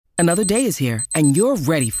Another day is here, and you're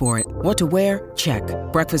ready for it. What to wear? Check.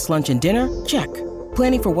 Breakfast, lunch, and dinner? Check.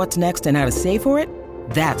 Planning for what's next and how to save for it?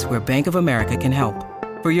 That's where Bank of America can help.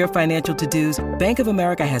 For your financial to-dos, Bank of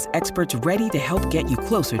America has experts ready to help get you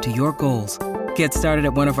closer to your goals. Get started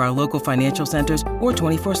at one of our local financial centers or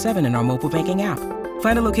 24/7 in our mobile banking app.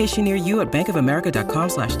 Find a location near you at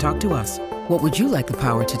bankofamerica.com/talktous. What would you like the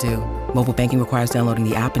power to do? Mobile banking requires downloading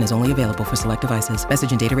the app and is only available for select devices.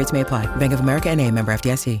 Message and data rates may apply. Bank of America N.A., member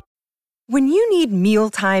FDIC. When you need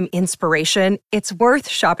mealtime inspiration, it's worth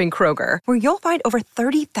shopping Kroger, where you'll find over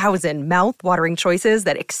 30,000 mouth-watering choices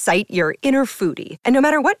that excite your inner foodie. And no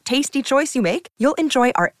matter what tasty choice you make, you'll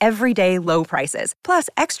enjoy our everyday low prices, plus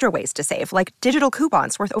extra ways to save, like digital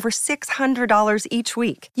coupons worth over $600 each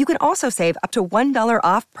week. You can also save up to $1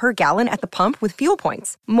 off per gallon at the pump with fuel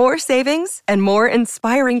points. More savings and more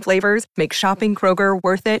inspiring flavors make shopping Kroger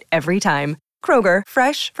worth it every time. Kroger,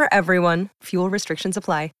 fresh for everyone. Fuel restrictions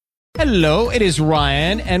apply. Hello, it is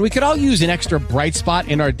Ryan, and we could all use an extra bright spot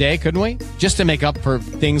in our day, couldn't we? Just to make up for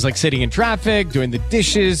things like sitting in traffic, doing the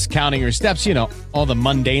dishes, counting your steps, you know, all the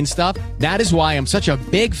mundane stuff. That is why I'm such a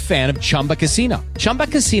big fan of Chumba Casino. Chumba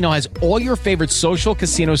Casino has all your favorite social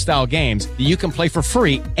casino-style games that you can play for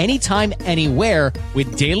free anytime, anywhere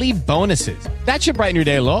with daily bonuses. That should brighten your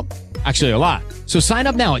day a little. Actually, a lot. So sign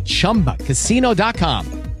up now at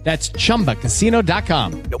ChumbaCasino.com. That's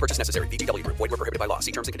ChumbaCasino.com. No purchase necessary. VGW Group. Void where prohibited by law.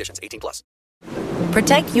 See terms and conditions. 18+.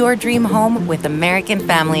 Protect your dream home with American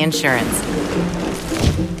Family Insurance.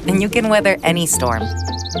 And you can weather any storm.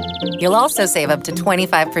 You'll also save up to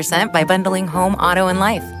 25% by bundling home, auto, and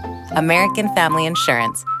life. American Family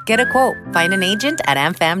Insurance. Get a quote. Find an agent at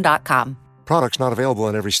amfam.com. Products not available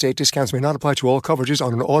in every state. Discounts may not apply to all coverages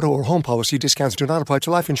on an auto or home policy. Discounts do not apply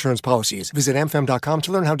to life insurance policies. Visit amfam.com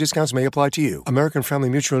to learn how discounts may apply to you. American Family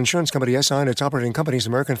Mutual Insurance Company, SI, and its operating companies,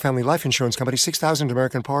 American Family Life Insurance Company, 6000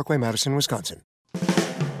 American Parkway, Madison, Wisconsin.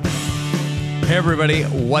 Hey everybody,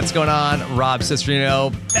 what's going on? Rob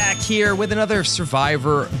Cesternino back here with another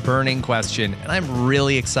Survivor burning question. And I'm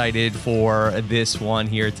really excited for this one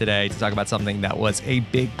here today to talk about something that was a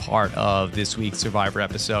big part of this week's Survivor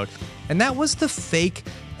episode. And that was the fake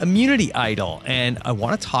immunity idol. And I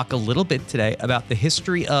want to talk a little bit today about the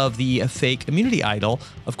history of the fake immunity idol.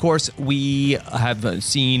 Of course, we have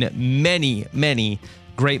seen many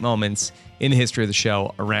great moments in the history of the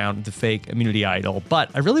show around the fake immunity idol. But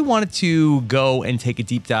I really wanted to go and take a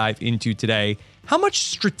deep dive into today. How much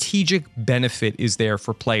strategic benefit is there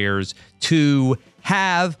for players to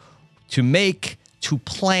have, to make, to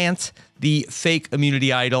plant the fake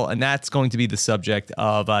immunity idol? And that's going to be the subject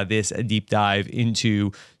of this deep dive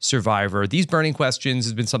into Survivor. These burning questions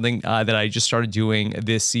has been something that I just started doing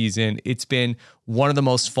this season. It's been one of the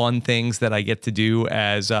most fun things that I get to do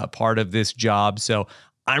as part of this job. So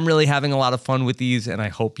I'm really having a lot of fun with these, and I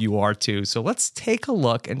hope you are too. So let's take a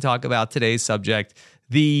look and talk about today's subject,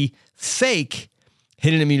 the fake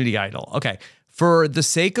hidden immunity idol. Okay, for the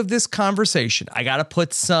sake of this conversation, I got to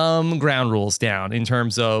put some ground rules down in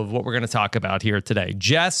terms of what we're going to talk about here today.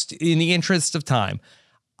 Just in the interest of time,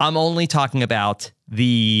 I'm only talking about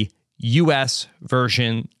the U.S.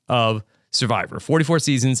 version of Survivor, 44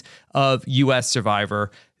 seasons of U.S.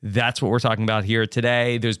 Survivor. That's what we're talking about here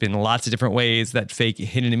today. There's been lots of different ways that fake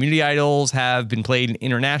hidden immunity idols have been played in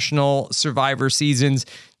international Survivor seasons.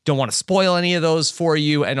 Don't want to spoil any of those for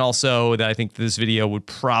you. And also that I think this video would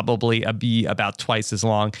probably be about twice as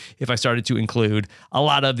long if I started to include a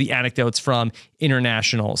lot of the anecdotes from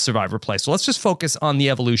international Survivor play. So let's just focus on the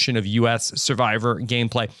evolution of U.S. Survivor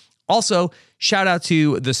gameplay. Also, shout out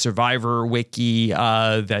to the Survivor Wiki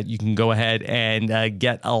that you can go ahead and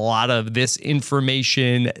get a lot of this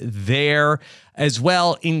information there as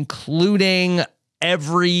well, including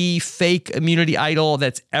every fake immunity idol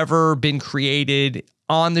that's ever been created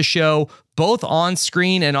on the show, both on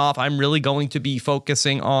screen and off. I'm really going to be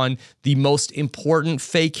focusing on the most important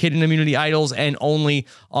fake hidden immunity idols and only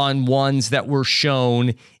on ones that were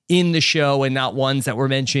shown in the show and not ones that were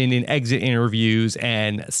mentioned in exit interviews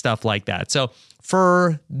and stuff like that. So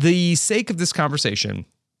for the sake of this conversation,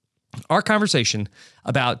 our conversation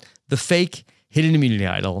about the fake hidden immunity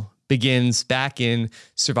idol begins back in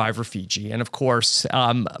Survivor Fiji. And of course,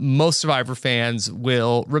 most Survivor fans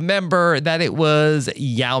will remember that it was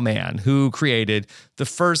Yau-Man who created the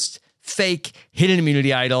first fake hidden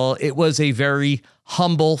immunity idol. It was a very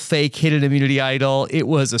humble fake hidden immunity idol. It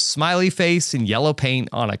was a smiley face in yellow paint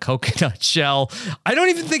on a coconut shell. I don't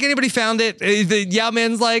even think anybody found it. The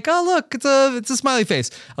Yau-Man's like, oh look, it's a smiley face.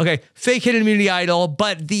 Okay, fake hidden immunity idol,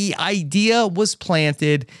 but the idea was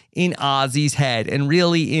planted in Ozzy's head, and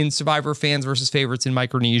really in Survivor Fans versus Favorites in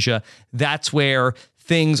Micronesia, that's where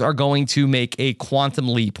things are going to make a quantum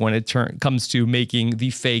leap when it comes to making the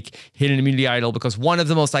fake hidden immunity idol, because one of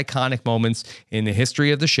the most iconic moments in the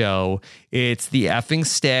history of the show, it's the effing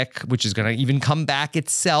stick, which is going to even come back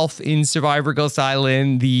itself in Survivor Ghost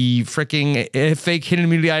Island. The freaking fake hidden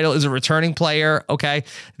immunity idol is a returning player. Okay.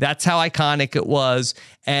 That's how iconic it was.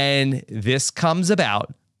 And this comes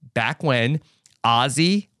about back when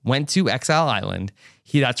Ozzy went to Exile Island.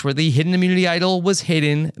 That's where the hidden immunity idol was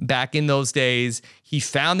hidden back in those days. He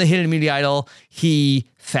found the hidden immunity idol. He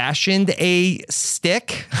fashioned a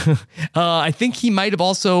stick. I think he might have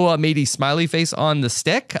also made a smiley face on the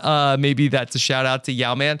stick. Maybe that's a shout out to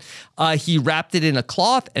Yao Man. He wrapped it in a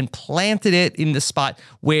cloth and planted it in the spot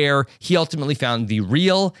where he ultimately found the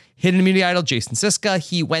real hidden immunity idol, Jason Siska.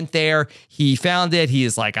 He went there, he found it. He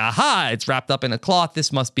is like, aha, it's wrapped up in a cloth.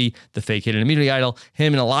 This must be the fake hidden immunity idol.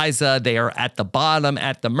 Him and Eliza, they are at the bottom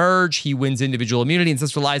at the merge. He wins individual immunity and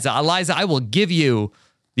says to Eliza, I will give you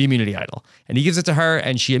the immunity idol. And he gives it to her,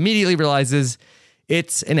 and she immediately realizes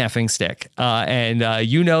it's an effing stick. And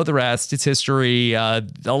you know the rest. It's history.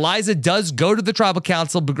 Eliza does go to the tribal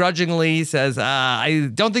council begrudgingly, says, I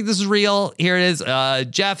don't think this is real. Here it is.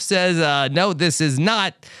 Jeff says, no, this is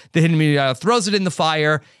not the hidden immunity idol. Throws it in the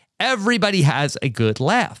fire. Everybody has a good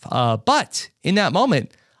laugh. But in that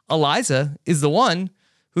moment, Eliza is the one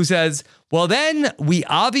who says, well, then we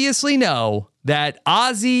obviously know that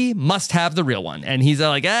Ozzy must have the real one. And he's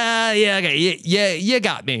like, yeah, okay, yeah, you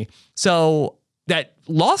got me. So that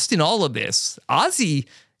lost in all of this, Ozzy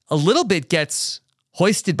a little bit gets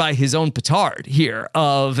hoisted by his own petard here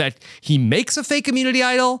of that he makes a fake immunity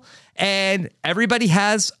idol and everybody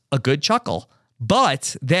has a good chuckle.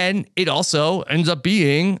 But then it also ends up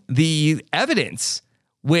being the evidence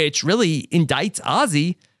which really indicts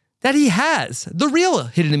Ozzy that he has the real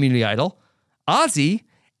hidden immunity idol. Ozzy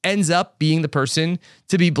ends up being the person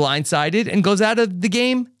to be blindsided and goes out of the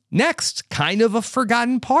game next, kind of a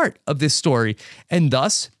forgotten part of this story. And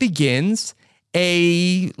thus begins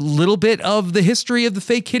a little bit of the history of the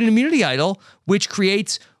fake hidden immunity idol, which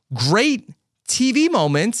creates great TV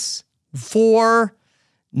moments for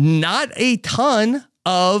not a ton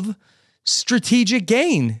of strategic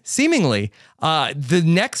gain, seemingly. The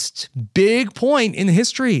next big point in the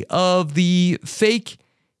history of the fake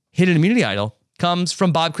hidden immunity idol comes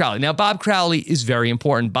from Bob Crowley. Now, Bob Crowley is very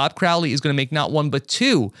important. Bob Crowley is going to make not one, but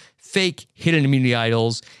two fake hidden immunity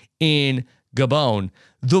idols in Gabon.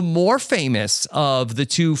 The more famous of the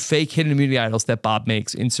two fake hidden immunity idols that Bob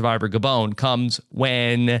makes in Survivor Gabon comes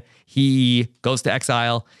when he goes to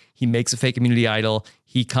exile. He makes a fake immunity idol.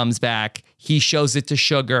 He comes back. He shows it to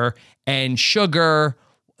Sugar, and Sugar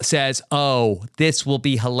says, oh, this will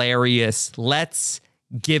be hilarious. Let's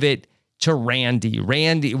give it to Randy.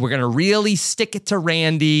 Randy, we're going to really stick it to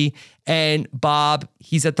Randy. And Bob,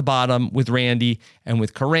 he's at the bottom with Randy and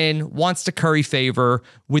with Corinne, wants to curry favor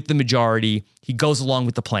with the majority. He goes along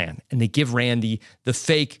with the plan, and they give Randy the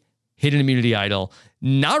fake hidden immunity idol,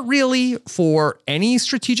 not really for any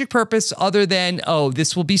strategic purpose other than, oh,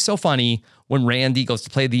 this will be so funny when Randy goes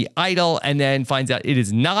to play the idol and then finds out it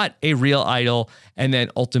is not a real idol. And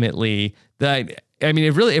then ultimately,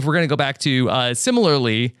 if we're going to go back to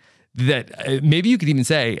similarly, that maybe you could even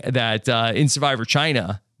say that in Survivor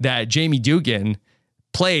China, that Jamie Dugan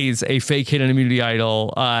plays a fake hidden immunity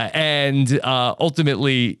idol, and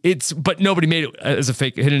ultimately but nobody made it as a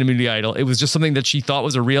fake hidden immunity idol. It was just something that she thought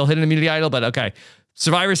was a real hidden immunity idol. But okay,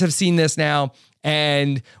 survivors have seen this now,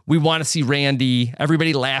 and we want to see Randy.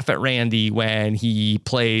 Everybody laugh at Randy when he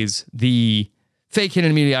plays the fake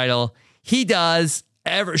hidden immunity idol. He does.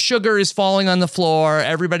 Sugar is falling on the floor.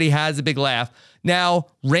 Everybody has a big laugh. Now,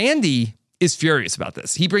 Randy is furious about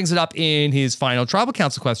this. He brings it up in his final tribal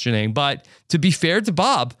council questioning. But to be fair to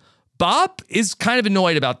Bob, Bob is kind of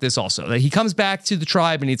annoyed about this also. That he comes back to the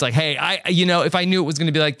tribe and he's like, hey, if I knew it was going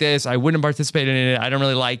to be like this, I wouldn't participate in it. I don't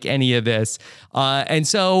really like any of this. And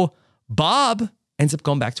so Bob ends up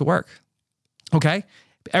going back to work. Okay.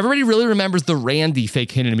 Everybody really remembers the Randy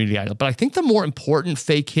fake hidden immunity idol. But I think the more important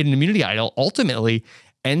fake hidden immunity idol ultimately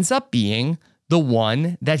ends up being the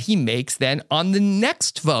one that he makes then on the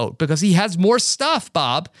next vote, because he has more stuff,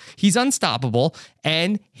 Bob. He's unstoppable,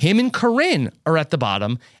 and him and Corinne are at the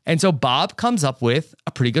bottom. And so Bob comes up with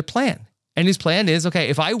a pretty good plan. And his plan is, okay,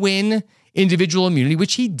 if I win individual immunity,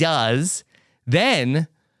 which he does, then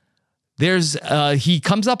he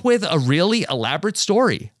comes up with a really elaborate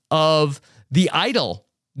story of the idol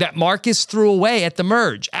that Marcus threw away at the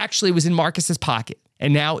merge. Actually was in Marcus's pocket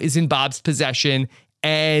and now is in Bob's possession,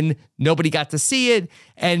 and nobody got to see it.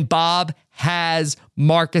 And Bob has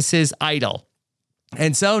Marcus's idol.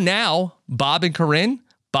 And so now Bob and Corinne,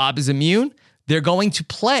 Bob is immune. They're going to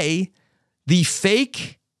play the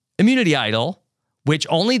fake immunity idol, which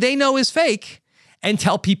only they know is fake, and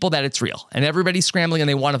tell people that it's real. And everybody's scrambling and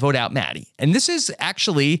they want to vote out Maddie. And this is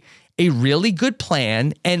actually a really good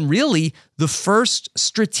plan and really the first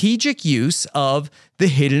strategic use of the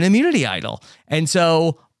hidden immunity idol. And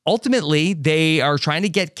so ultimately, they are trying to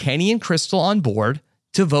get Kenny and Crystal on board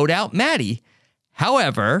to vote out Maddie.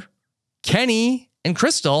 However, Kenny and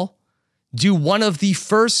Crystal do one of the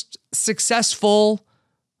first successful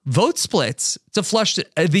vote splits to flush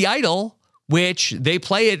the idol, which they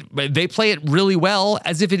play it really well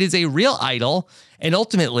as if it is a real idol. And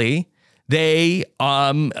ultimately,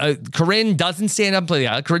 Corinne doesn't stand up and play the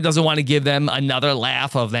idol. Corinne doesn't want to give them another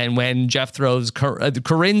laugh of then when Jeff throws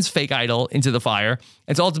Corinne's fake idol into the fire.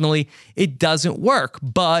 And so ultimately, it doesn't work.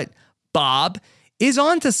 But Bob is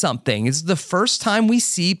onto something. It's the first time we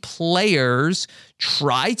see players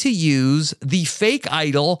try to use the fake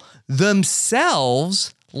idol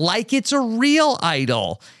themselves like it's a real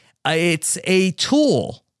idol. It's a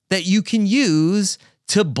tool that you can use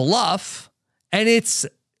to bluff, and it's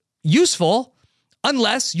useful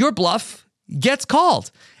unless your bluff gets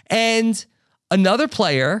called. And another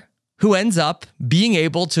player who ends up being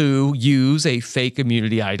able to use a fake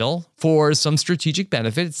immunity idol for some strategic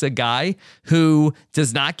benefit. It's a guy who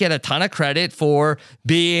does not get a ton of credit for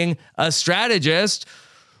being a strategist.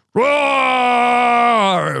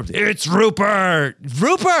 Roar! It's Rupert.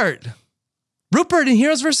 Rupert in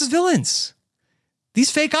Heroes vs. Villains. These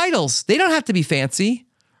fake idols, they don't have to be fancy.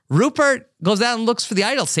 Rupert goes out and looks for the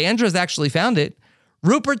idol. Sandra's actually found it.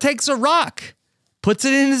 Rupert takes a rock, puts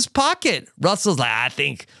it in his pocket. Russell's like, I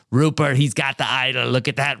think Rupert, he's got the idol. Look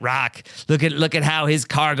at that rock. Look at how his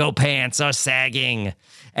cargo pants are sagging.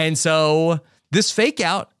 And so this fake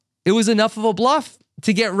out, it was enough of a bluff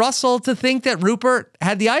to get Russell to think that Rupert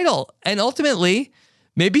had the idol. And ultimately,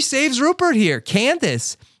 maybe saves Rupert here.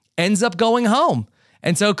 Candace ends up going home.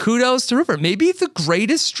 And so kudos to Rupert. Maybe the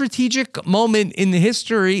greatest strategic moment in the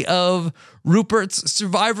history of Rupert's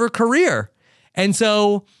Survivor career. And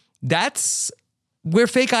so that's where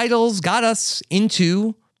fake idols got us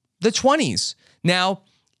into the 20s. Now,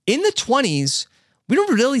 in the 20s, we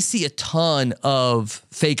don't really see a ton of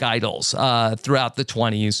fake idols throughout the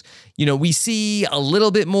 20s. You know, we see a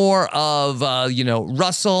little bit more of,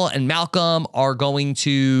 Russell and Malcolm are going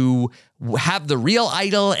to have the real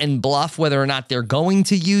idol and bluff whether or not they're going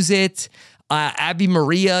to use it. Abby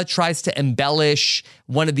Maria tries to embellish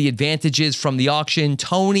one of the advantages from the auction.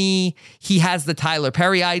 Tony, he has the Tyler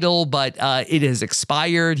Perry idol, but it has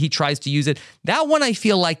expired. He tries to use it. That one I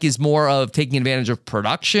feel like is more of taking advantage of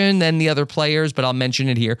production than the other players, but I'll mention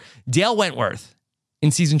it here. Dale Wentworth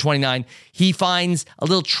in season 29, he finds a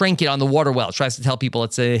little trinket on the water well, tries to tell people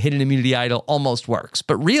it's a hidden immunity idol, almost works.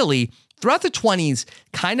 But really, throughout the 20s,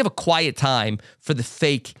 kind of a quiet time for the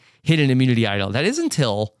fake hidden immunity idol. That is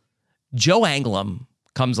until Joe Anglim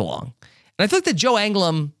comes along. And I think that Joe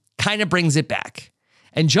Anglim kind of brings it back.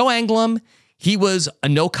 And Joe Anglim, he was a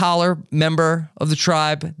no-collar member of the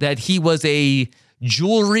tribe, that he was a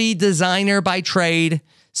jewelry designer by trade.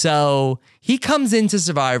 So he comes into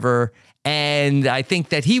Survivor, and I think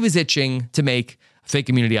that he was itching to make a fake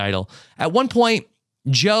immunity idol. At one point,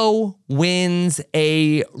 Joe wins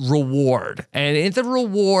a reward. And in the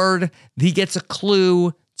reward, he gets a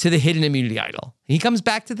clue to the hidden immunity idol. He comes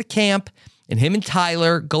back to the camp, and him and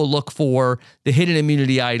Tyler go look for the hidden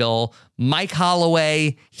immunity idol. Mike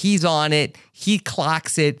Holloway, he's on it. He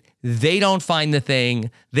clocks it. They don't find the thing.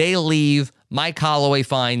 They leave. Mike Holloway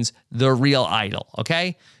finds the real idol,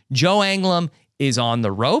 okay? Joe Anglim is on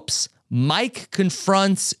the ropes. Mike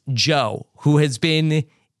confronts Joe, who has been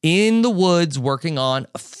in the woods working on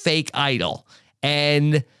a fake idol.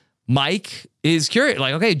 And Mike is curious,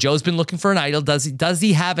 like, okay, Joe's been looking for an idol. Does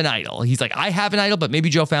he have an idol? He's like, I have an idol, but maybe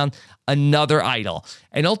Joe found another idol.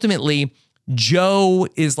 And ultimately, Joe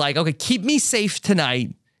is like, okay, keep me safe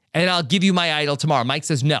tonight, and I'll give you my idol tomorrow. Mike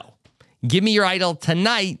says, no, give me your idol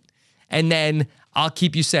tonight, and then I'll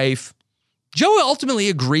keep you safe. Joe ultimately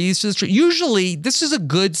agrees to this. Usually, this is a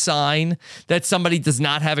good sign that somebody does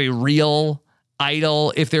not have a real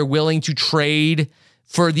idol if they're willing to trade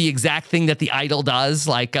for the exact thing that the idol does.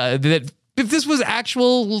 Like, that if this was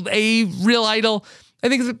a real idol, I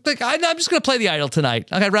think it's like, I'm just going to play the idol tonight.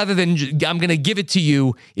 Okay, rather than I'm going to give it to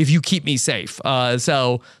you if you keep me safe.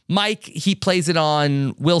 So Mike, he plays it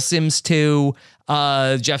on Will Sims 2.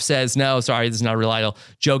 Jeff says, no, sorry, this is not a real idol.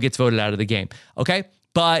 Joe gets voted out of the game. Okay,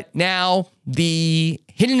 but now the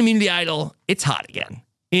hidden immunity idol, it's hot again.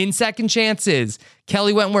 in Second Chances.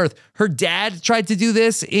 Kelly Wentworth, her dad tried to do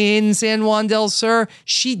this in San Juan del Sur.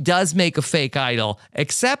 She does make a fake idol,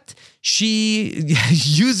 except she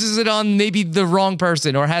uses it on maybe the wrong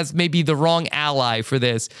person or has maybe the wrong ally for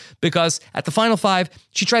this, because at the final 5,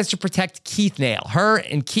 she tries to protect Keith Nail. Her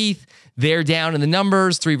and Keith, they're down in the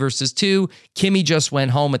numbers, 3 versus 2. Kimmy just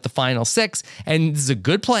went home at the final 6, and this is a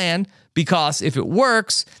good plan because if it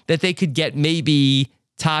works, that they could get maybe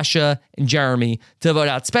Tasha and Jeremy to vote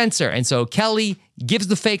out Spencer. And so Kelly gives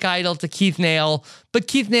the fake idol to Keith Nail, but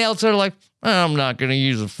Keith Nail's sort of like, I'm not going to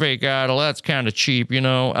use a fake idol. That's kind of cheap, you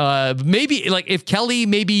know. Maybe like if Kelly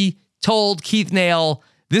maybe told Keith Nail,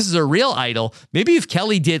 this is a real idol. Maybe if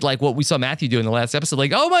Kelly did like what we saw Matthew do in the last episode,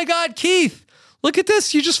 like, oh my God, Keith, look at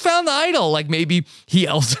this. You just found the idol. Like maybe he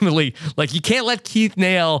ultimately, like you can't let Keith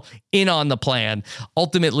Nail in on the plan.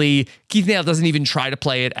 Ultimately, Keith Nail doesn't even try to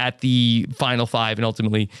play it at the final 5. And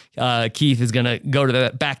ultimately, Keith is going to go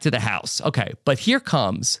to back to the house. Okay. But here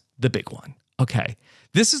comes the big one. Okay.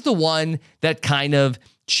 This is the one that kind of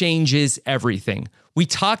changes everything. We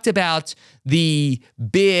talked about the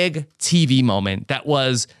big TV moment that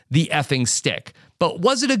was the effing stick. But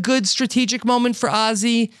was it a good strategic moment for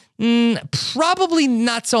Ozzy? Probably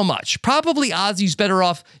not so much. Probably Ozzy's better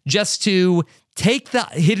off just to take the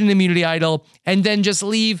hidden immunity idol and then just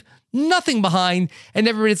leave nothing behind. And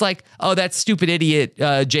everybody's like, oh, that stupid idiot,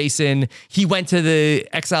 Jason. He went to the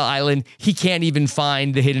Exile Island. He can't even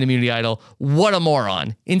find the hidden immunity idol. What a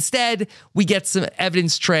moron. Instead, we get some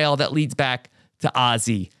evidence trail that leads back to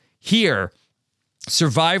Ozzy. Here,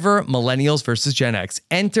 Survivor Millennials versus Gen X.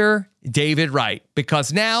 Enter David Wright,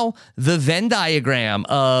 because now the Venn diagram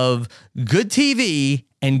of good TV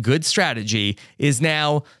and good strategy is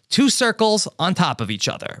now 2 circles on top of each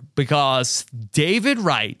other, because David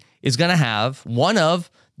Wright is going to have one of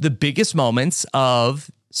the biggest moments of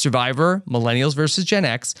Survivor Millennials versus Gen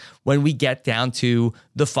X when we get down to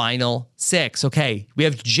the final 6. Okay, we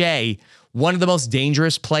have Jay, one of the most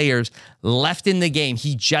dangerous players left in the game.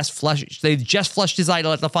 They just flushed his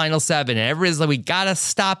idol at the final 7. And everybody's like, we got to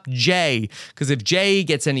stop Jay, because if Jay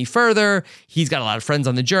gets any further, he's got a lot of friends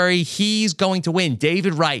on the jury. He's going to win.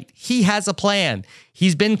 David Wright, he has a plan.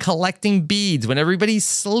 He's been collecting beads when everybody's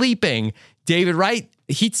sleeping. David Wright,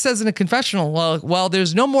 he says in a confessional, well,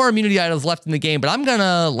 there's no more immunity idols left in the game, but I'm going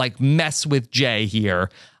to like mess with Jay here.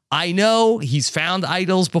 I know he's found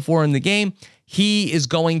idols before in the game. He is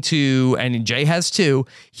going to, and Jay has too,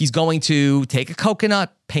 he's going to take a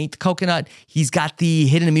coconut, paint the coconut. He's got the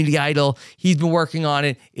hidden immunity idol. He's been working on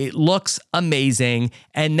it. It looks amazing.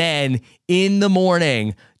 And then in the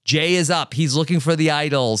morning, Jay is up. He's looking for the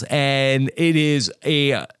idols, and it is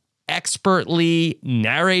a expertly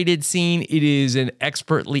narrated scene. It is an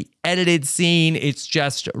expertly edited scene. It's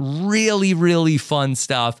just really, really fun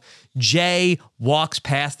stuff. Jay walks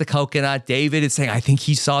past the coconut. David is saying, I think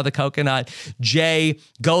he saw the coconut. Jay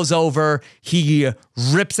goes over. He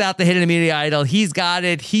rips out the hidden immunity idol. He's got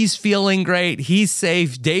it. He's feeling great. He's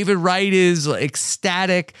safe. David Wright is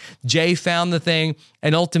ecstatic. Jay found the thing.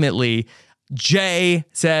 And ultimately, Jay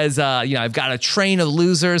says, I've got a train of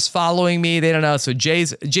losers following me. They don't know. So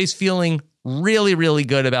Jay's feeling really, really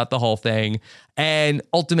good about the whole thing. And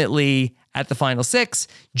ultimately, at the final 6,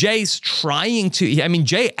 Jay's trying to,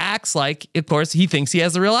 Jay acts like, of course, he thinks he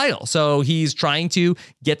has the real idol. So he's trying to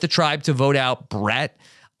get the tribe to vote out Brett.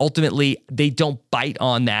 Ultimately, they don't bite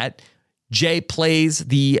on that. Jay plays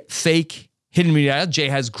the fake hidden immunity idol. Jay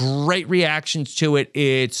has great reactions to it.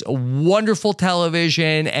 It's a wonderful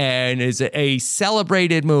television and is a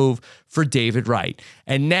celebrated move for David Wright.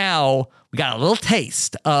 And now we got a little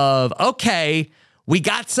taste of, okay, we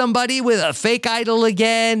got somebody with a fake idol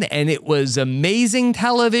again, and it was amazing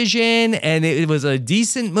television, and it was a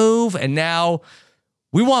decent move, and now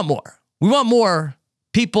we want more. We want more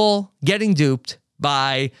people getting duped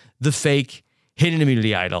by the fake hidden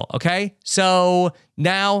immunity idol, okay? So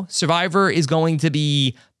now Survivor is going to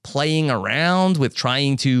be playing around with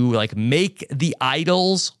trying to like make the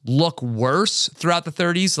idols look worse throughout the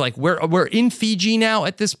 30s. Like we're in Fiji now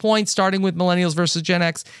at this point, starting with Millennials versus Gen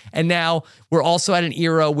X. And now we're also at an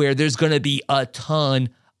era where there's going to be a ton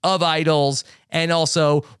of idols. And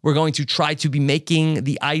also we're going to try to be making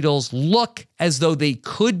the idols look as though they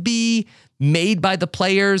could be made by the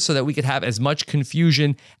players so that we could have as much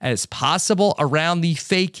confusion as possible around the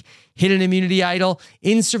fake hidden immunity idol.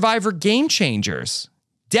 In Survivor Game Changers,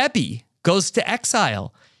 Debbie goes to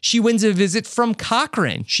exile. She wins a visit from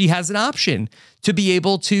Cochran. She has an option to be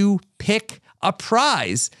able to pick a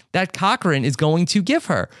prize that Cochran is going to give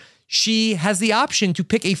her. She has the option to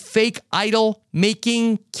pick a fake idol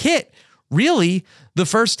making kit. Really, the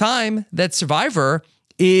first time that Survivor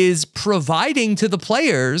is providing to the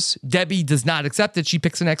players. Debbie does not accept it. She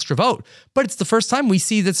picks an extra vote. But it's the first time we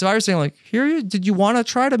see that Survivor saying, like, here, did you want to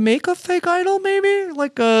try to make a fake idol maybe?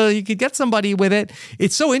 Like, you could get somebody with it.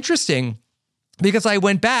 It's so interesting because I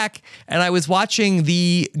went back and I was watching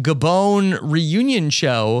the Gabon reunion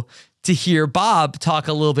show to hear Bob talk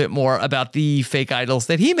a little bit more about the fake idols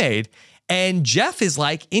that he made. And Jeff is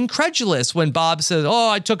like incredulous when Bob says, oh,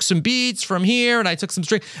 I took some beats from here and I took some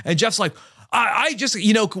string. And Jeff's like, I just,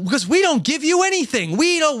 because we don't give you anything.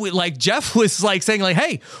 Like Jeff was like saying like,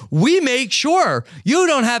 hey, we make sure you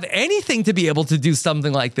don't have anything to be able to do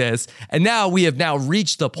something like this. And now we have now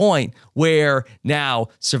reached the point where now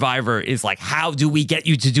Survivor is like, how do we get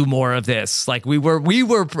you to do more of this? Like we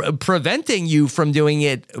were preventing you from doing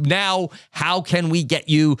it. Now, how can we get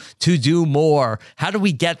you to do more? How do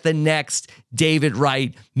we get the next David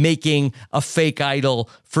Wright making a fake idol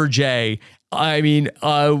for Jay? I mean,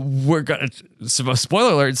 we're going to,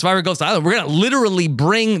 spoiler alert, Survivor Ghost Island, we're going to literally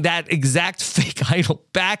bring that exact fake idol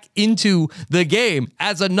back into the game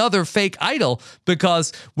as another fake idol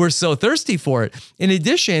because we're so thirsty for it. In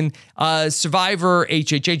addition, Survivor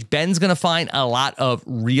HHH, Ben's going to find a lot of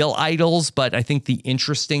real idols, but I think the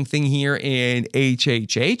interesting thing here in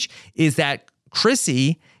HHH is that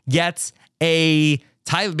Chrissy gets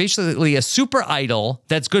basically a super idol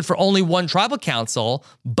that's good for only one tribal council,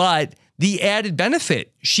 but the added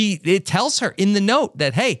benefit, it tells her in the note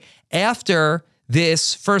that, hey, after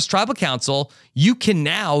this first tribal council, you can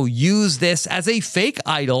now use this as a fake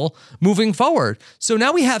idol moving forward. So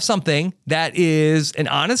now we have something that is an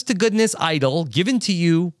honest to goodness idol given to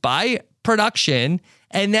you by production.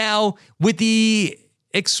 And now with the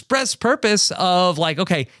express purpose of like,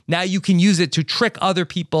 okay, now you can use it to trick other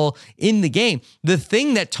people in the game. The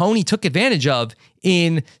thing that Tony took advantage of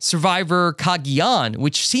in Survivor Cagayan,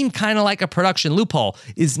 which seemed kind of like a production loophole,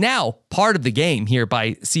 is now part of the game here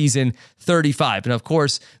by season 35. And of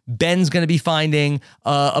course, Ben's going to be finding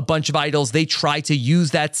a bunch of idols. They try to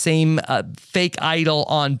use that same fake idol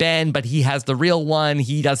on Ben, but he has the real one.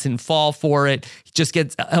 He doesn't fall for it. He just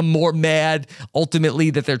gets more mad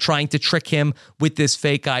ultimately that they're trying to trick him with this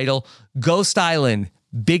fake idol. Ghost Island,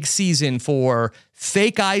 big season for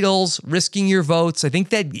fake idols, risking your votes. I think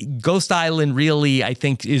that Ghost Island really, I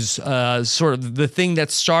think, is sort of the thing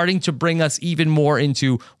that's starting to bring us even more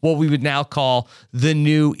into what we would now call the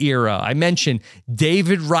new era. I mentioned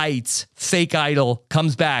David Wright's fake idol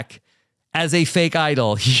comes back as a fake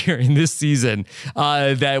idol here in this season,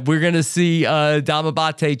 that we're going to see Dom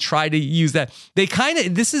Abate try to use that.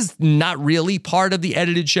 This is not really part of the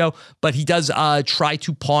edited show, but he does try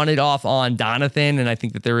to pawn it off on Donathan. And I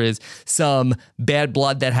think that there is some bad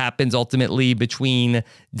blood that happens ultimately between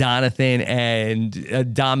Donathan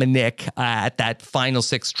and Dominic at that final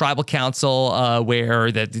 6 tribal council,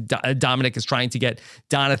 where Dominic is trying to get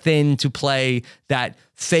Donathan to play that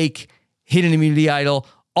fake hidden immunity idol.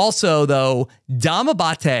 Also, though, Dom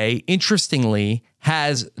Abate, interestingly,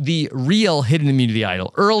 has the real hidden immunity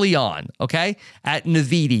idol early on, okay? At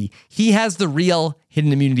Navidi, he has the real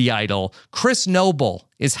hidden immunity idol. Chris Noble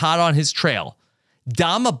is hot on his trail.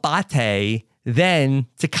 Dom Abate, then,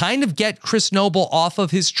 to kind of get Chris Noble off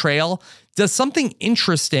of his trail, does something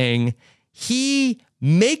interesting. He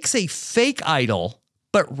makes a fake idol,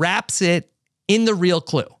 but wraps it in the real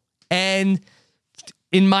clue. And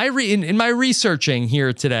in my researching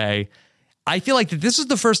here today, I feel like that this is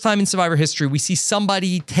the first time in Survivor history we see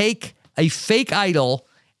somebody take a fake idol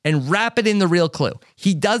and wrap it in the real clue.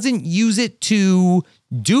 He doesn't use it to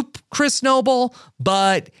dupe Chris Noble,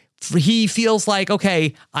 but he feels like,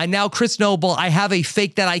 okay, Chris Noble, I have a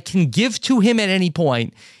fake that I can give to him at any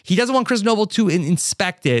point. He doesn't want Chris Noble to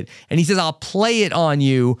inspect it, and he says, I'll play it on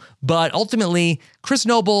you. But ultimately, Chris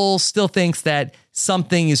Noble still thinks that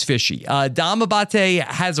something is fishy. Dom Abate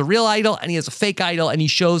has a real idol, and he has a fake idol, and he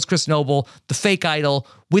shows Chris Noble the fake idol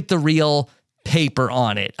with the real paper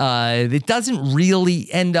on it. It doesn't really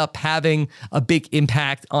end up having a big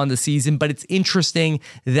impact on the season, but it's interesting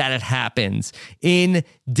that it happens. In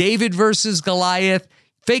David versus Goliath,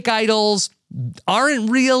 fake idols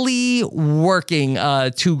aren't really working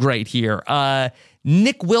too great here.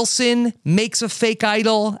 Nick Wilson makes a fake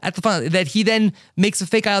idol at the front that he then makes a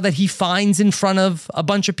fake idol that he finds in front of a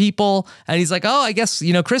bunch of people. And he's like, oh, I guess,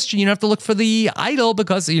 Christian, you don't have to look for the idol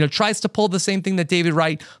because, tries to pull the same thing that David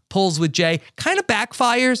Wright pulls with Jay. Kind of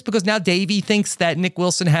backfires because now Davey thinks that Nick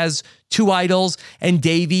Wilson has 2 idols, and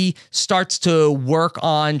Davey starts to work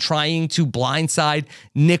on trying to blindside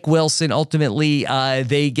Nick Wilson. Ultimately,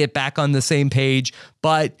 they get back on the same page,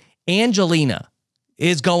 but Angelina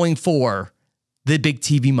is going for the big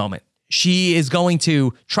TV moment. She is going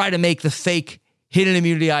to try to make the fake hidden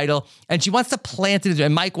immunity idol, and she wants to plant it.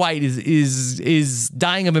 And Mike White is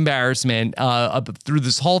dying of embarrassment through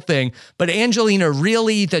this whole thing. But Angelina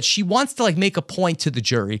really, that she wants to like make a point to the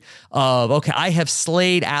jury of, okay, I have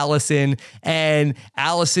slayed Allison, and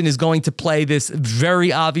Allison is going to play this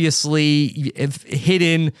very obviously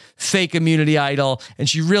hidden fake immunity idol, and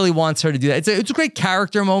she really wants her to do that. It's a great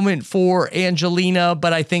character moment for Angelina,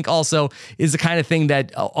 but I think also is the kind of thing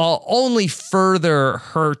that only further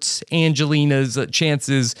hurts Angelina's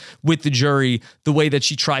chances with the jury, the way that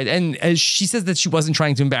she tried. And as she says that she wasn't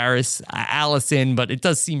trying to embarrass Allison, but it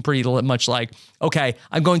does seem pretty much like, okay,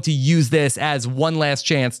 I'm going to use this as one last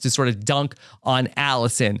chance to sort of dunk on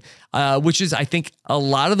Allison, which is, I think, a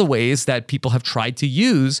lot of the ways that people have tried to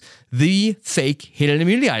use the fake hidden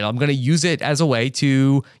immunity idol. I'm going to use it as a way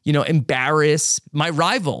to, embarrass my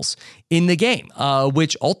rivals in the game,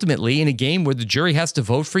 which ultimately in a game where the jury has to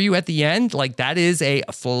vote for you at the end, like that is a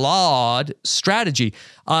flawed strategy.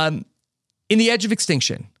 In The Edge of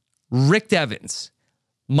Extinction, Rick Devens,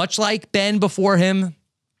 much like Ben before him,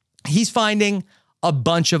 he's finding a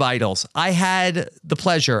bunch of idols. I had the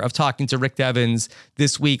pleasure of talking to Rick Devens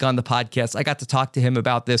this week on the podcast. I got to talk to him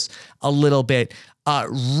about this a little bit.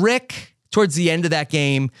 Rick, towards the end of that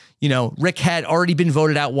game, Rick had already been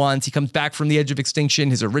voted out once. He comes back from the Edge of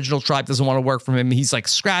Extinction. His original tribe doesn't want to work for him. He's like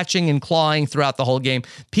scratching and clawing throughout the whole game.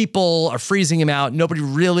 People are freezing him out. Nobody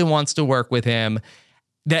really wants to work with him.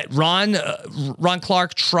 That Ron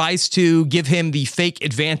Clark tries to give him the fake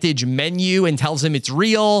advantage menu and tells him it's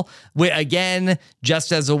real, again,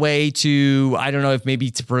 just as a way to, I don't know if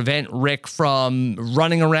maybe to prevent Rick from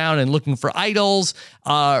running around and looking for idols.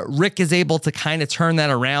 Rick is able to kind of turn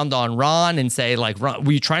that around on Ron and say, like, Ron,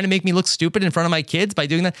 were you trying to make me look stupid in front of my kids by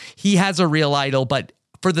doing that? He has a real idol, but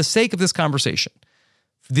for the sake of this conversation,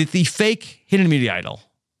 the fake hidden immunity idol,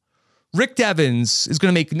 Rick Devens is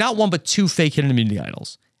going to make not one, but two fake hidden immunity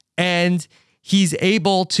idols. And he's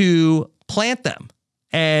able to plant them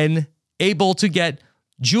and able to get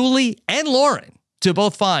Julie and Lauren to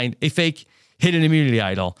both find a fake hidden immunity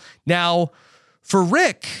idol. Now, for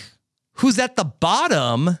Rick, who's at the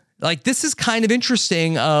bottom, like this is kind of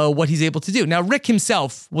interesting what he's able to do. Now, Rick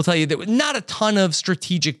himself will tell you that not a ton of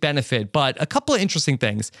strategic benefit, but a couple of interesting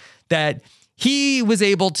things that he was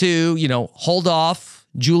able to, hold off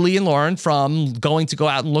Julie and Lauren from going to go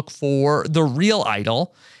out and look for the real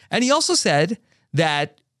idol. And he also said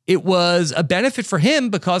that it was a benefit for him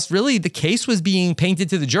because really the case was being painted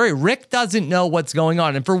to the jury. Rick doesn't know what's going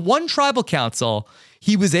on. And for one tribal council,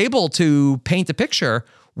 he was able to paint a picture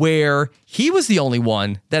where he was the only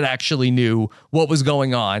one that actually knew what was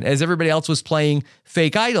going on, as everybody else was playing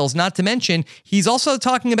fake idols. Not to mention, he's also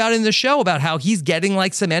talking about in the show about how he's getting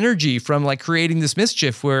like some energy from like creating this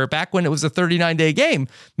mischief, where back when it was a 39-day game,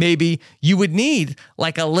 maybe you would need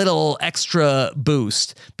like a little extra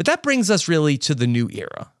boost. But that brings us really to the new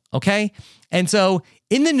era, okay? And so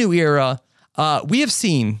in the new era, we have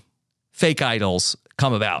seen fake idols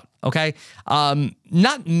come about. Okay.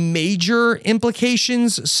 Not major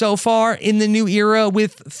implications so far in the new era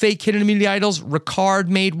with fake hidden immunity idols. Ricard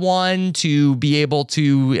made one to be able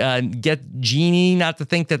to get Genie not to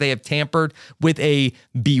think that they have tampered with a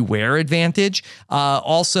beware advantage.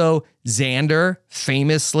 Also, Xander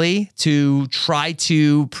famously to try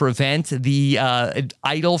to prevent the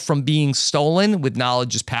idol from being stolen with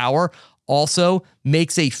knowledge is power. Also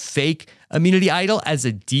makes a fake immunity idol as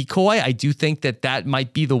a decoy. I do think that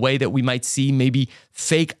might be the way that we might see maybe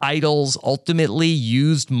fake idols ultimately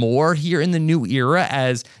used more here in the new era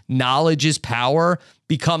as knowledge is power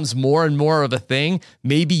becomes more and more of a thing.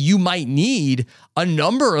 Maybe you might need a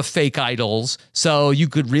number of fake idols so you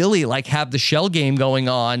could really like have the shell game going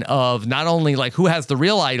on of not only like who has the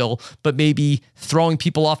real idol, but maybe throwing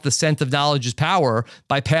people off the scent of knowledge is power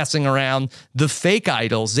by passing around the fake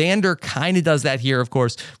idols. Xander kind of does that here. Of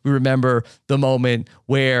course, we remember the moment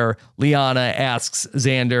where Liana asks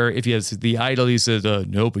Xander if he has the idol. He says,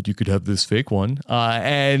 no, but you could have this fake one.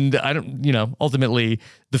 And I don't, ultimately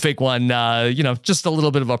the fake one, just a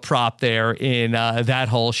little bit of a prop there in that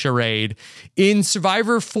whole charade. In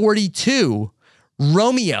Survivor 42,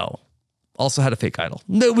 Romeo also had a fake idol.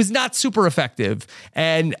 It was not super effective.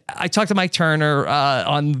 And I talked to Mike Turner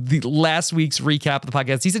on the last week's recap of the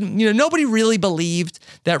podcast. He said, nobody really believed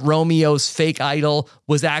that Romeo's fake idol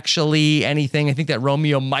was actually anything. I think that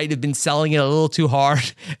Romeo might have been selling it a little too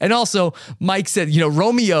hard. And also, Mike said,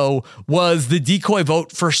 Romeo was the decoy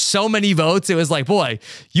vote for so many votes. It was like, boy,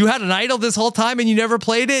 you had an idol this whole time and you never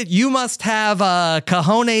played it? You must have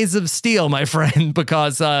cojones of steel, my friend,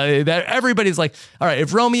 because that everybody's like, all right,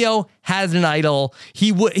 if Romeo has had an idol,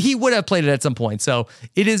 he would have played it at some point. So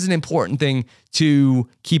it is an important thing to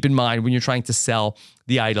keep in mind when you're trying to sell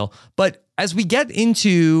the idol. But as we get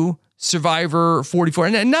into Survivor 44,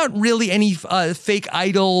 and not really any fake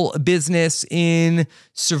idol business in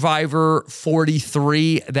Survivor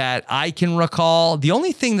 43 that I can recall. The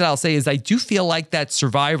only thing that I'll say is I do feel like that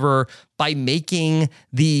Survivor, by making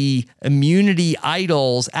the immunity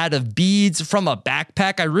idols out of beads from a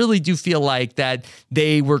backpack, I really do feel like that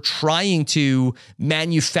they were trying to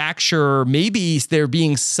manufacture, maybe there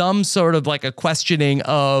being some sort of like a questioning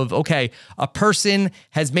of, okay, a person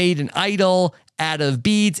has made an idol out of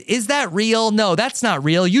beads. Is that real? No, that's not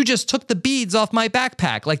real. You just took the beads off my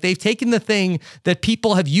backpack. Like, they've taken the thing that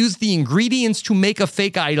people have used the ingredients to make a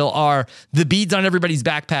fake idol are the beads on everybody's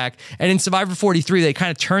backpack. And in Survivor 43, they kind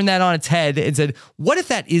of turned that on its head and said, what if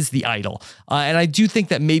that is the idol? And I do think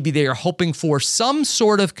that maybe they are hoping for some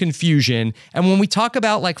sort of confusion. And when we talk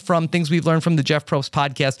about, like, from things we've learned from the Jeff Probst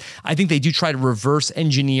podcast, I think they do try to reverse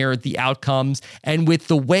engineer the outcomes. And with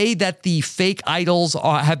the way that the fake idols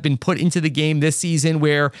have been put into the game this season,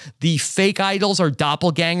 where the fake idols are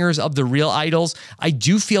doppelgangers of the real idols, I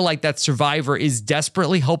do feel like that Survivor is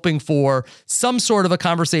desperately hoping for some sort of a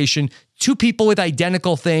conversation, two people with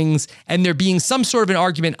identical things, and there being some sort of an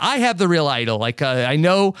argument. I have the real idol. Like, I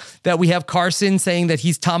know that we have Carson saying that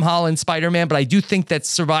he's Tom Holland Spider-Man, but I do think that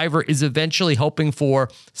Survivor is eventually hoping for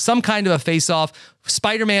some kind of a face-off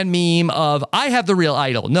Spider-Man meme of, I have the real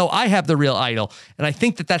idol. No, I have the real idol. And I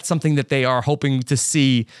think that that's something that they are hoping to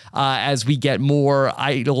see as we get more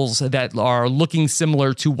idols that are looking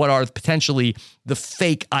similar to what are potentially the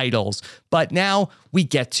fake idols. But now we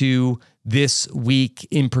get to this week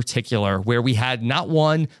in particular, where we had not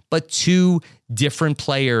one, but two different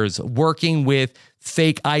players working with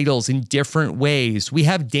fake idols in different ways. We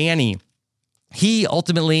have Danny. He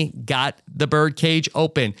ultimately got the birdcage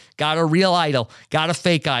open, got a real idol, got a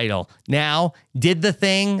fake idol. Now did the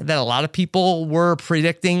thing that a lot of people were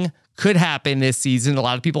predicting could happen this season. A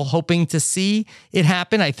lot of people hoping to see it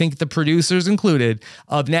happen. I think the producers included,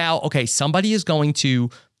 of now, okay, somebody is going to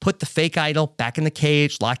put the fake idol back in the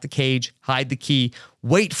cage, lock the cage, hide the key,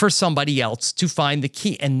 wait for somebody else to find the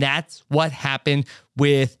key. And that's what happened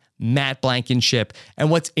with Matt Blankenship. And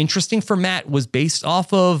what's interesting for Matt was based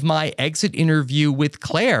off of my exit interview with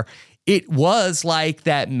Claire. It was like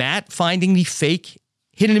that Matt finding the fake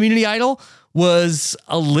hidden immunity idol was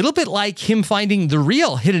a little bit like him finding the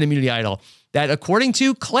real hidden immunity idol. That according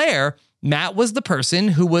to Claire, Matt was the person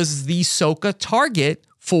who was the Soka target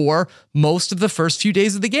for most of the first few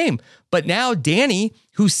days of the game. But now Danny,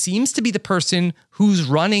 who seems to be the person who's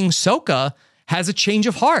running Soka, has a change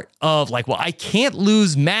of heart of like, well, I can't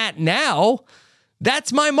lose Matt now.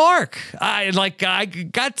 That's my mark. I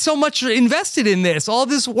got so much invested in this. All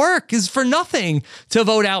this work is for nothing to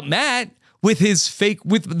vote out Matt with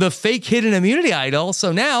the fake hidden immunity idol.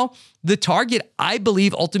 So now the target, I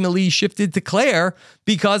believe, ultimately shifted to Claire,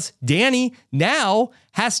 because Danny now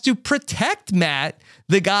has to protect Matt,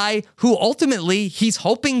 the guy who ultimately he's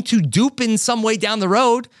hoping to dupe in some way down the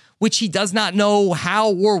road, which he does not know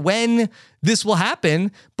how or when this will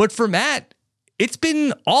happen. But for Matt, it's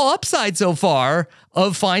been all upside so far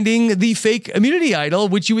of finding the fake immunity idol,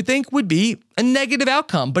 which you would think would be a negative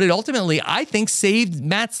outcome. But it ultimately, I think, saved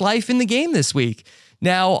Matt's life in the game this week.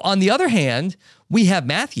 Now, on the other hand, we have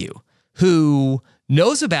Matthew, who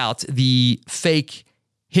knows about the fake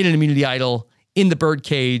hidden immunity idol in the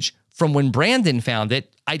birdcage from when Brandon found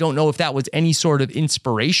it. I don't know if that was any sort of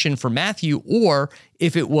inspiration for Matthew or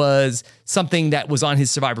if it was something that was on his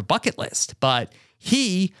Survivor bucket list. But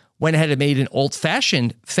he went ahead and made an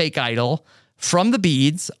old-fashioned fake idol from the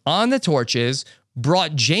beads on the torches,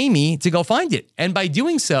 brought Jamie to go find it. And by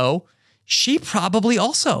doing so, she probably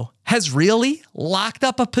also has really locked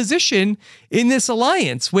up a position in this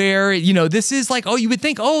alliance where, you know, this is like, oh, you would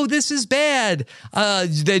think, oh, this is bad.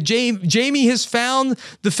 That Jamie has found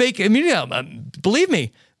the fake immunity. Believe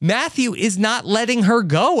me, Matthew is not letting her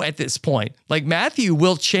go at this point. Like, Matthew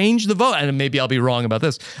will change the vote. And maybe I'll be wrong about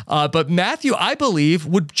this. But Matthew, I believe,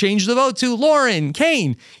 would change the vote to Lauren,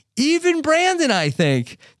 Kane, even Brandon, I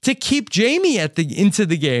think, to keep Jamie into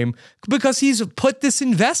the game, because he's put this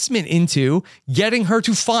investment into getting her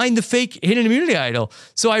to find the fake hidden immunity idol.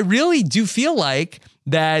 So I really do feel like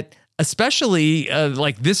that, especially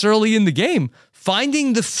like this early in the game,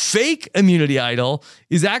 finding the fake immunity idol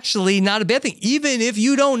is actually not a bad thing, even if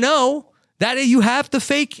you don't know that you have the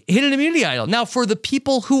fake hidden immunity idol. Now, for the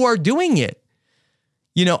people who are doing it,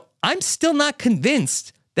 you know, I'm still not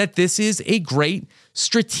convinced that this is a great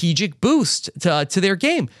strategic boost to their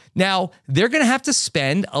game. Now, they're going to have to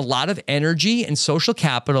spend a lot of energy and social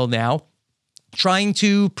capital now trying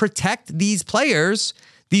to protect these players,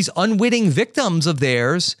 these unwitting victims of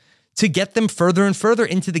theirs, to get them further and further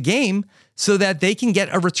into the game so that they can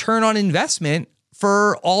get a return on investment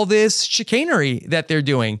for all this chicanery that they're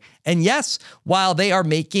doing. And yes, while they are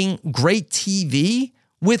making great TV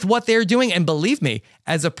with what they're doing, and believe me,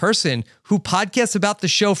 as a person who podcasts about the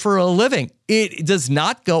show for a living, it does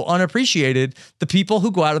not go unappreciated, the people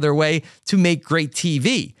who go out of their way to make great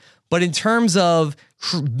TV. But in terms of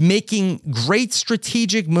making great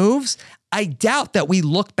strategic moves, I doubt that we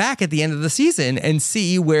look back at the end of the season and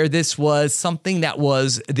see where this was something that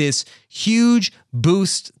was this huge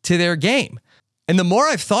boost to their game. And the more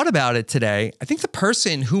I've thought about it today, I think the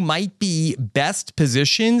person who might be best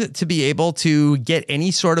positioned to be able to get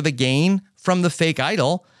any sort of a gain from the fake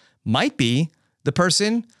idol might be the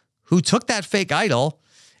person who took that fake idol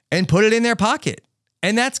and put it in their pocket.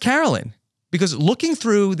 And that's Carolyn. Because looking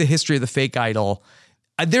through the history of the fake idol,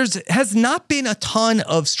 has not been a ton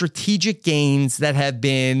of strategic gains that have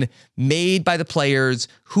been made by the players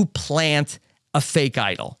who plant a fake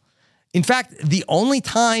idol. In fact, the only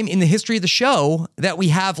time in the history of the show that we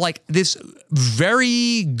have like this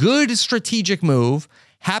very good strategic move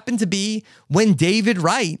happened to be when David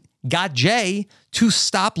Wright got Jay to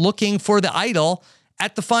stop looking for the idol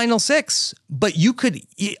at the final six. But you could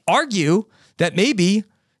argue that maybe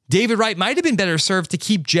David Wright might have been better served to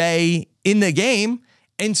keep Jay in the game,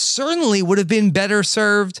 and certainly would have been better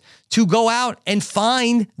served to go out and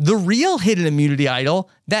find the real hidden immunity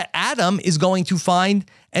idol that Adam is going to find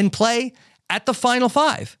and play at the final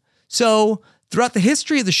five. So throughout the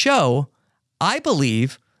history of the show, I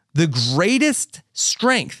believe the greatest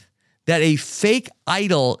strength that a fake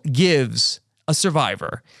idol gives a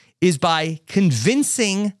survivor is by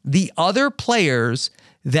convincing the other players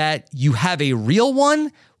that you have a real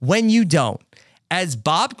one when you don't. As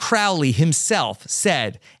Bob Crowley himself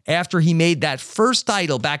said after he made that first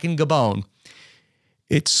idol back in Gabon,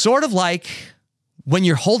 it's sort of like when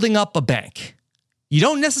you're holding up a bank. You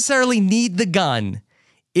don't necessarily need the gun.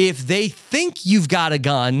 If they think you've got a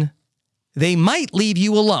gun, they might leave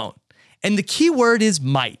you alone. And the key word is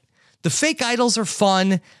might. The fake idols are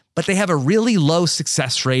fun, but they have a really low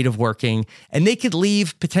success rate of working, and they could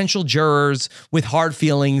leave potential jurors with hard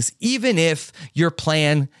feelings, even if your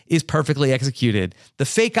plan is perfectly executed. The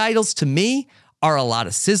fake idols, to me, are a lot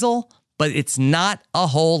of sizzle, but it's not a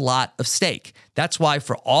whole lot of stake. That's why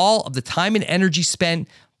for all of the time and energy spent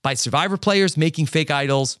by Survivor players making fake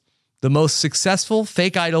idols, the most successful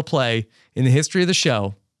fake idol play in the history of the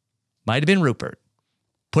show might have been Rupert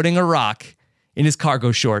putting a rock in his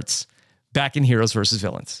cargo shorts back in Heroes versus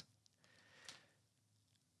Villains.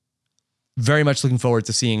 Very much looking forward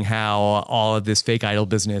to seeing how all of this fake idol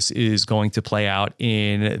business is going to play out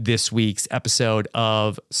in this week's episode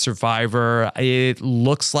of Survivor. It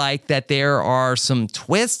looks like that there are some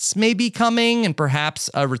twists maybe coming and perhaps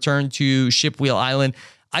a return to Shipwheel Island.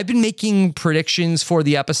 I've been making predictions for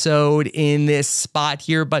the episode in this spot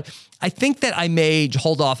here, but I think that I may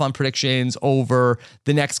hold off on predictions over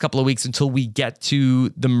the next couple of weeks until we get to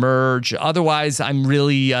the merge. Otherwise, I'm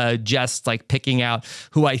really just like picking out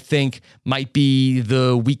who I think might be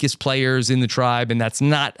the weakest players in the tribe, and that's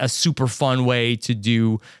not a super fun way to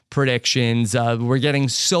do predictions. We're getting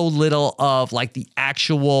so little of like the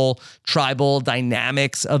actual tribal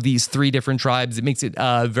dynamics of these three different tribes. It makes it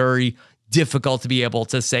very difficult to be able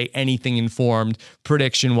to say anything informed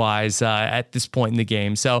prediction-wise at this point in the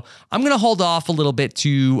game. So I'm going to hold off a little bit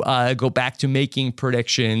to go back to making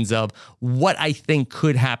predictions of what I think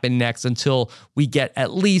could happen next until we get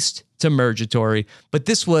at least to Mergatory. But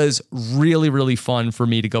this was really, really fun for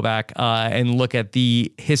me to go back and look at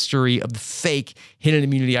the history of the fake hidden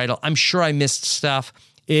immunity idol. I'm sure I missed stuff.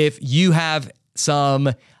 If you have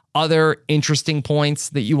some other interesting points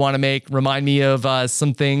that you want to make, remind me of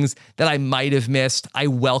some things that I might have missed. I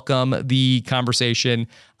welcome the conversation.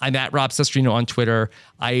 I'm at Rob Sestrino on Twitter.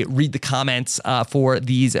 I read the comments for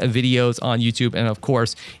these videos on YouTube and, of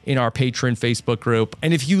course, in our Patreon Facebook group.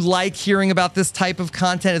 And if you like hearing about this type of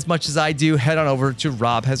content as much as I do, head on over to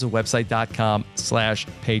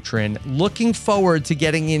robhasawebsite.com/Patreon. Looking forward to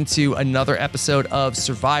getting into another episode of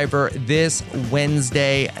Survivor this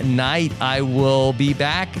Wednesday night. I will be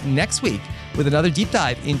back next week with another deep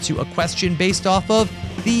dive into a question based off of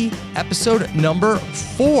the episode number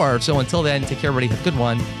 4. So until then, take care, everybody. Have a good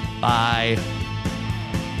one. Bye.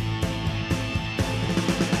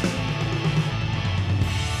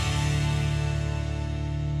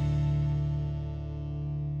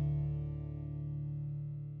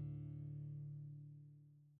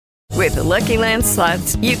 With the Lucky Land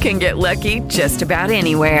Slots, you can get lucky just about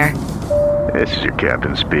anywhere. This is your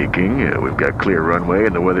captain speaking. We've got clear runway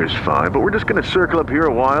and the weather's fine, but we're just going to circle up here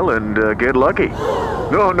a while and get lucky.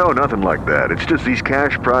 No, nothing like that. It's just these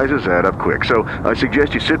cash prizes add up quick. So I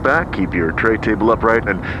suggest you sit back, keep your tray table upright,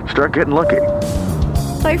 and start getting lucky.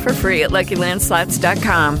 Play for free at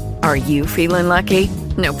LuckyLandSlots.com. Are you feeling lucky?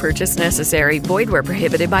 No purchase necessary. Void where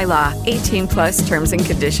prohibited by law. 18+ terms and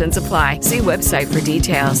conditions apply. See website for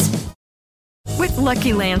details. With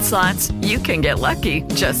Lucky Land Slots, you can get lucky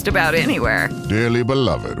just about anywhere. Dearly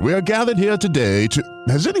beloved, we are gathered here today to...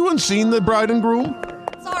 Has anyone seen the bride and groom?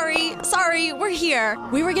 Sorry, we're here.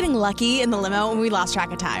 We were getting lucky in the limo and we lost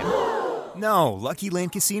track of time. No, Lucky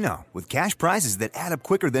Land Casino, with cash prizes that add up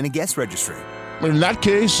quicker than a guest registry. In that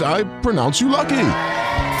case, I pronounce you lucky.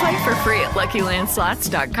 Play for free at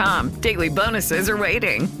LuckyLandSlots.com. Daily bonuses are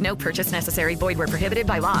waiting. No purchase necessary. Void where prohibited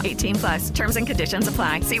by law. 18+. Terms and conditions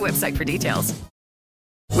apply. See website for details.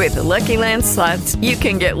 With the Lucky Land Slots, you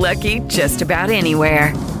can get lucky just about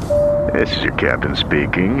anywhere. This is your captain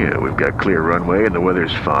speaking. We've got clear runway and the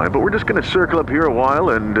weather's fine, but we're just going to circle up here a while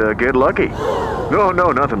and get lucky. No,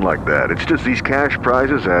 nothing like that. It's just these cash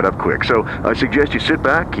prizes add up quick. So I suggest you sit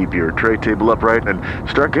back, keep your tray table upright, and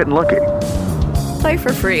start getting lucky. Play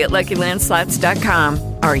for free at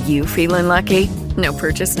LuckyLandSlots.com. Are you feeling lucky? No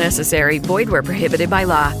purchase necessary. Void where prohibited by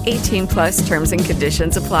law. 18+ terms and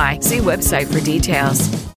conditions apply. See website for details.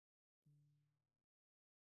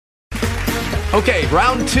 Okay,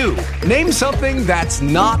 round 2. Name something that's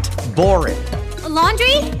not boring. A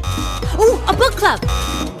laundry? Ooh, a book club.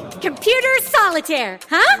 Computer solitaire,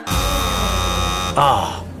 huh?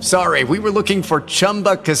 Ah, sorry, we were looking for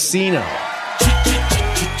Chumba Casino.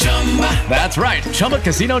 That's right,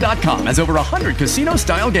 ChumbaCasino.com has over 100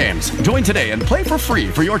 casino-style games. Join today and play for free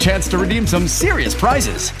for your chance to redeem some serious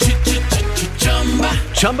prizes.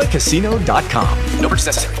 ChumbaCasino.com. No purchase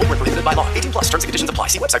necessary. Void where prohibited by law. 18+. Terms and conditions apply.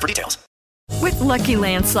 See website for details. With Lucky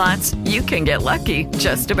Land Slots, you can get lucky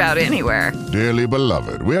just about anywhere. Dearly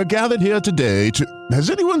beloved, we are gathered here today to... Has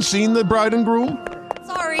anyone seen the bride and groom?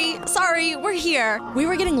 Sorry, we're here. We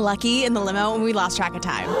were getting lucky in the limo and we lost track of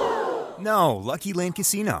time. No, Lucky Land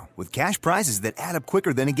Casino, with cash prizes that add up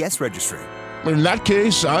quicker than a guest registry. In that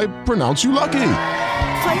case, I pronounce you lucky.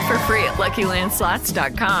 Play for free at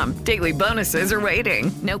LuckyLandSlots.com. Daily bonuses are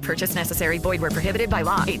waiting. No purchase necessary. Void where prohibited by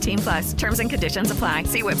law. 18+. Terms and conditions apply.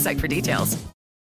 See website for details.